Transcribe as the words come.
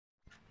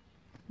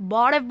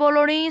Բարև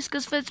բոլորին,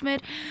 սկսվեց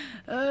մեր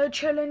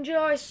չելենջը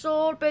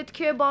այսօր, պետք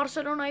է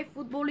Բարսելոնայի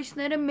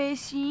ֆուտբոլիստները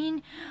Մեսսիին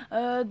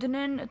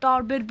դնեն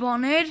տարբեր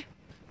բաներ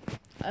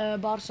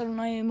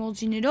Բարսելոնայի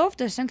էմոջիներով,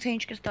 տեսնենք թե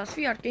ինչ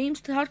կստացվի, իհարկե իմ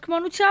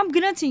թարգմանությամբ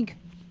գնացինք։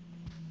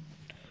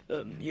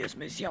 Ես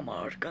Մեսսի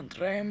համար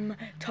կընտրեմ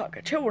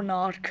թագը, չէ որ նա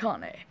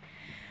արքան է։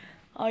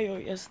 Այո,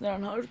 ես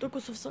նրան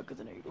 100%-ով սա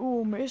կդնեի։ Ու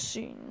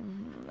Մեսսին,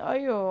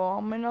 այո,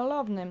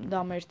 ամենալավն եմ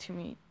դա մեր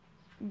թիմի։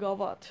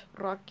 Գավաթ,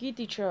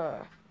 Ռակիտիչը,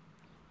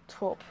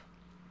 Top։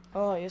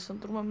 Ես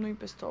ընտրում եմ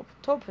նույնպես Top։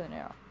 Top-ն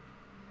է։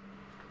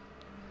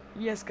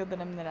 Ես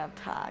կդնեմ նրան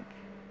թագ։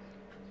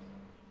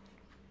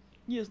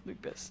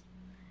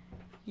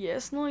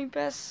 Ես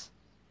նույնպես։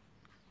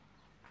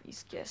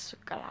 Իսկ ես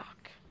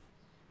կրակ։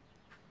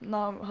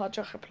 Նա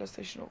հաճախ է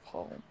PlayStation-ով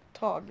խաղում։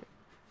 Թագ։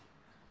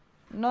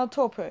 Նա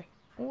Top է։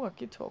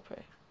 Ուղղակի Top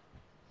է։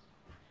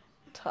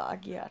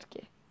 Թագ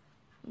իհարկե։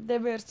 Դե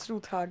վերցրու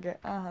թագը,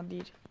 ահա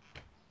դիր։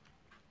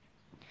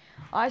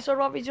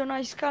 Այսօրվա վիդեոն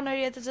այսքան էր,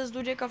 եթե ձեզ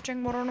դուր եկավ չենք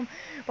մոռանում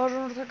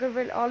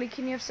բաժանորդագրվել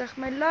ալիքին եւ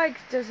սեղմել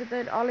լայք, ձեզ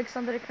հետ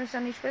Ալեքսանդր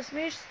Էքնոսյան ինչպես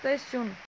միշտ, տեսություն։